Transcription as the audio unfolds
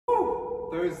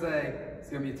Thursday, it's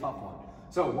gonna be a tough one.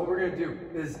 So what we're gonna do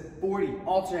is 40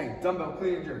 alternating dumbbell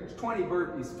clean and jerks, 20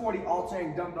 burpees, 40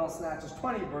 alternating dumbbell snatches,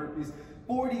 20 burpees,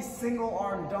 40 single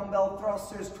arm dumbbell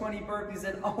thrusters, 20 burpees,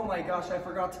 and oh my gosh, I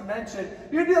forgot to mention,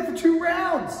 you're gonna do that for 2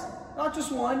 rounds, not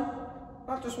just one,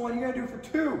 you're gonna do it for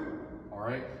 2. All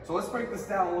right, so let's break this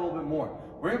down a little bit more.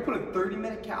 We're gonna put a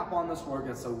 30-minute cap on this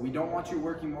workout, so we don't want you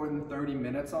working more than 30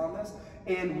 minutes on this,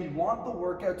 and we want the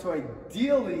workout to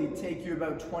ideally take you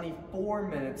about 24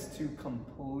 minutes to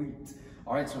complete.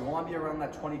 All right, so we want to be around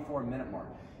that 24-minute mark.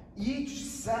 Each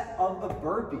set of the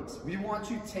burpees, we want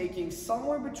you taking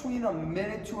somewhere between a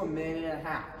minute to a minute and a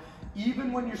half.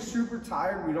 Even when you're super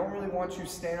tired, we don't really want you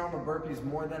staying on the burpees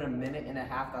more than a minute and a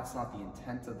half. That's not the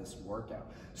intent of this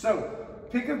workout. So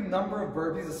pick a number of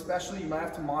burpees, especially you might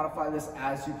have to modify this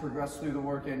as you progress through the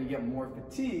workout and you get more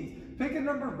fatigued. Pick a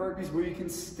number of burpees where you can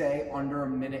stay under a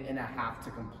minute and a half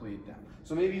to complete them.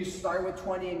 So maybe you start with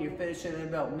 20 and you're finishing in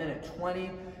about minute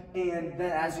 20. And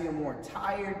then as you get more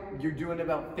tired, you're doing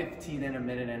about 15 in a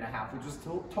minute and a half, which is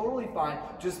totally fine.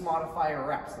 Just modify your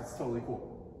reps. That's totally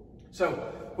cool.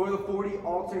 So for the 40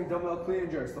 alternating dumbbell clean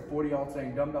and jerks, the 40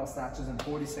 alternating dumbbell snatches, and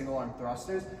 40 single arm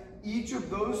thrusters, each of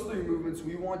those 3 movements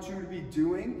we want you to be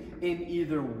doing in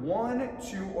either 1,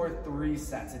 2, or 3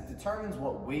 sets. It determines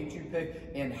what weight you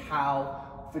pick and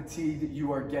how fatigued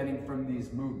you are getting from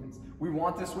these movements. We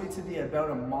want this weight to be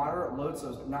about a moderate load, so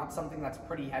it's not something that's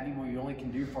pretty heavy where you only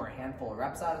can do for a handful of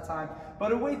reps at a time,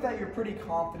 but a weight that you're pretty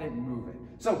confident in moving.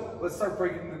 So let's start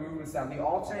breaking the movements down. The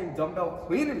alternating dumbbell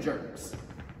clean and jerks.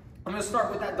 I'm gonna start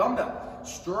with that dumbbell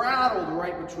straddled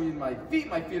right between my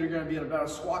feet. My feet are gonna be at about a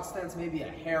squat stance, maybe a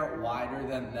hair wider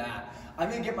than that.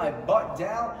 I'm gonna get my butt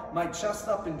down, my chest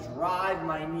up, and drive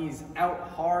my knees out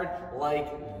hard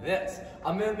like this.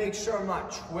 I'm gonna make sure I'm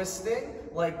not twisting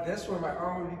like this where my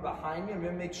arm would be behind me. I'm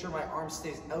gonna make sure my arm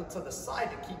stays out to the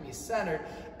side to keep me centered.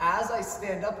 As I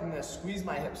stand up, I'm gonna squeeze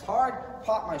my hips hard,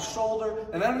 pop my shoulder,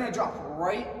 and then I'm gonna drop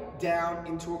right down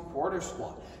into a quarter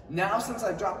squat. Now, since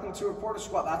I've dropped into a quarter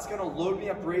squat, that's gonna load me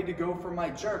up ready to go for my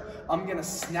jerk. I'm gonna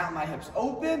snap my hips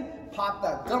open, pop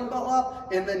that dumbbell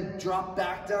up, and then drop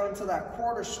back down to that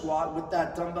quarter squat with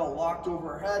that dumbbell locked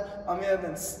overhead. I'm gonna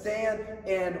then stand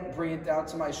and bring it down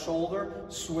to my shoulder,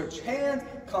 switch hands,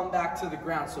 come back to the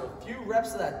ground. So a few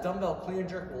reps of that dumbbell clean and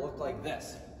jerk will look like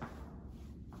this.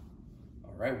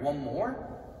 All right, one more.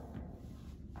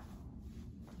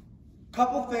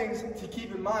 Couple things to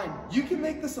keep in mind. You can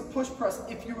make this a push press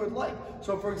if you would like.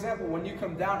 So for example, when you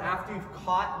come down after you've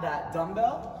caught that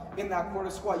dumbbell in that quarter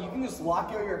squat, you can just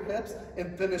lock out your hips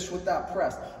and finish with that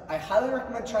press. I highly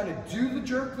recommend trying to do the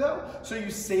jerk though, so you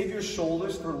save your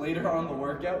shoulders for later on the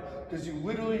workout, because you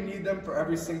literally need them for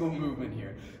every single movement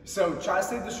here. So try to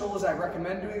save the shoulders. I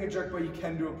recommend doing a jerk, but you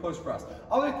can do a push press.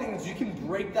 Other things, you can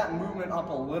break that movement up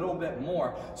a little bit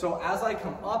more. So as I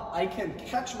come up, I can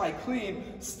catch my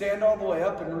clean, stand all the way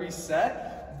up and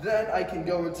reset, then I can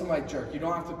go into my jerk. You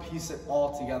don't have to piece it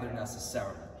all together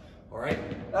necessarily. All right,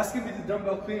 that's gonna be the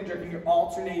dumbbell clean and jerk, and you're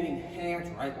alternating hands,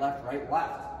 right,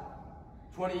 left,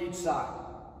 20 each side.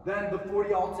 Then the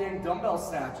 40 alternating dumbbell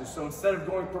snatches. So instead of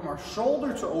going from our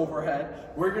shoulder to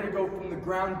overhead, we're gonna go from the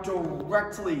ground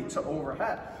directly to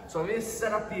overhead. So I'm gonna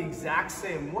set up the exact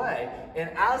same way, and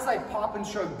as I pop and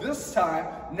shrug this time,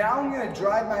 now I'm gonna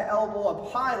drive my elbow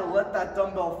up high to let that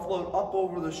dumbbell float up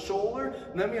over the shoulder,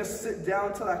 and then I'm gonna sit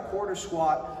down to that quarter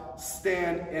squat,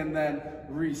 stand, and then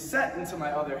reset into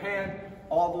my other hand,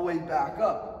 all the way back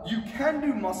up. You can do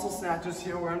muscle snatches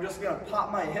here where I'm just gonna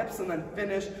pop my hips and then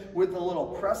finish with a little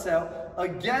press out.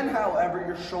 Again, however,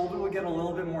 your shoulder will get a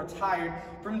little bit more tired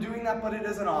from doing that, but it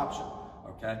is an option,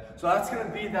 okay? So that's gonna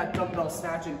be that dumbbell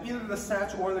snatch, and either the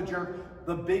snatch or the jerk.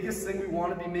 The biggest thing we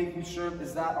wanna be making sure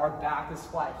is that our back is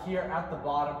flat here at the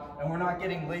bottom, and we're not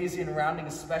getting lazy and rounding,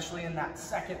 especially in that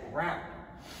second round.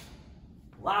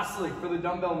 Lastly, for the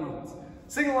dumbbell movements,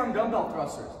 single arm dumbbell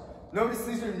thrusters. Notice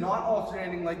these are not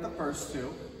alternating like the first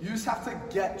 2. You just have to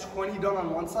get 20 done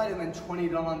on one side and then 20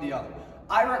 done on the other.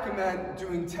 I recommend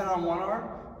doing 10 on one arm,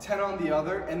 10 on the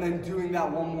other, and then doing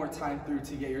that one more time through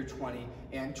to get your 20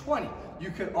 and 20.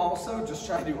 You could also just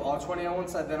try to do all 20 on one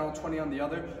side, then all 20 on the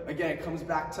other. Again, it comes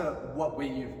back to what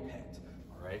weight you've picked,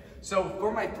 all right? So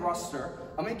for my thruster,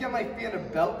 I'm gonna get my feet in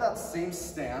about that same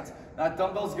stance. That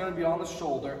dumbbell's gonna be on the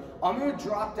shoulder. I'm gonna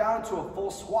drop down to a full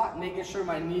squat, making sure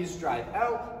my knees drive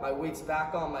out, my weight's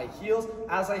back on my heels.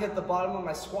 As I hit the bottom of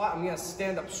my squat, I'm gonna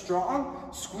stand up strong,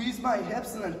 squeeze my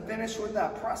hips, and then finish with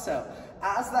that press out.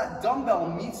 As that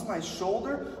dumbbell meets my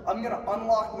shoulder, I'm gonna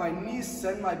unlock my knees,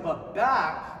 send my butt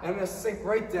back, and I'm gonna sink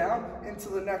right down into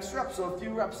the next rep. So a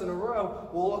few reps in a row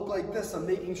will look like this. I'm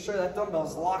making sure that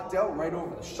dumbbell's locked out right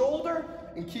over the shoulder,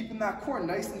 and keeping that core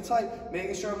nice and tight,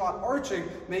 making sure I'm not arching,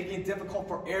 making it difficult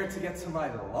for air to get to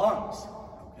my lungs,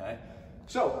 okay?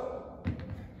 So,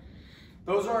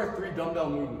 those are our 3 dumbbell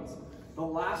movements. The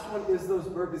last one is those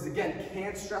burpees. Again,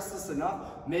 can't stress this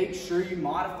enough. Make sure you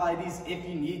modify these if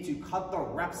you need to. Cut the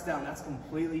reps down, that's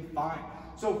completely fine.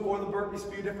 So for the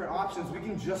burpees, few different options. We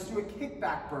can just do a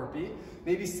kickback burpee.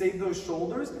 Maybe save those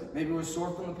shoulders. Maybe it was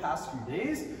sore from the past few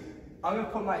days. I'm gonna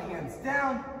put my hands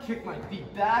down, kick my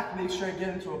feet back, make sure I get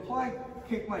into a plank,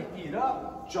 kick my feet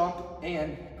up, jump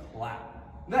and clap.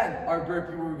 Then our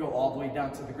burpee where we go all the way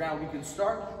down to the ground. We can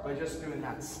start by just doing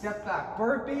that step back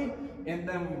burpee, and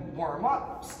then we warm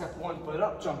up, step 1 foot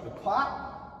up, jump and clap.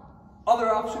 Other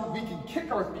option, we can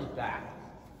kick our feet back,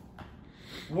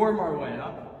 warm our way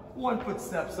up, 1 foot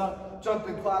steps up, jump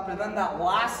and clap, and then that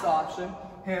last option,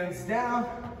 hands down,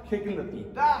 kicking the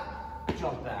feet back,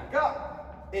 jump back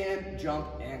up, and jump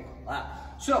and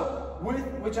clap. So with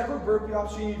whichever burpee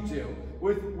option you do,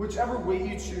 with whichever weight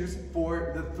you choose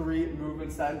for the 3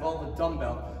 movements that involve a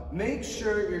dumbbell, make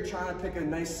sure you're trying to pick a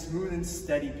nice, smooth, and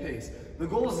steady pace. The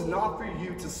goal is not for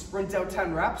you to sprint out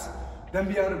 10 reps, then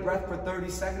be out of breath for 30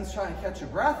 seconds trying to catch your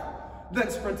breath, then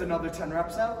sprint another 10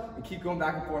 reps out, and keep going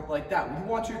back and forth like that. We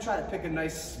want you to try to pick a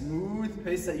nice, smooth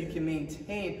pace that you can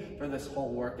maintain for this whole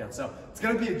workout. So it's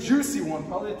gonna be a juicy one,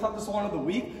 probably the toughest one of the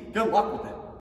week. Good luck with it.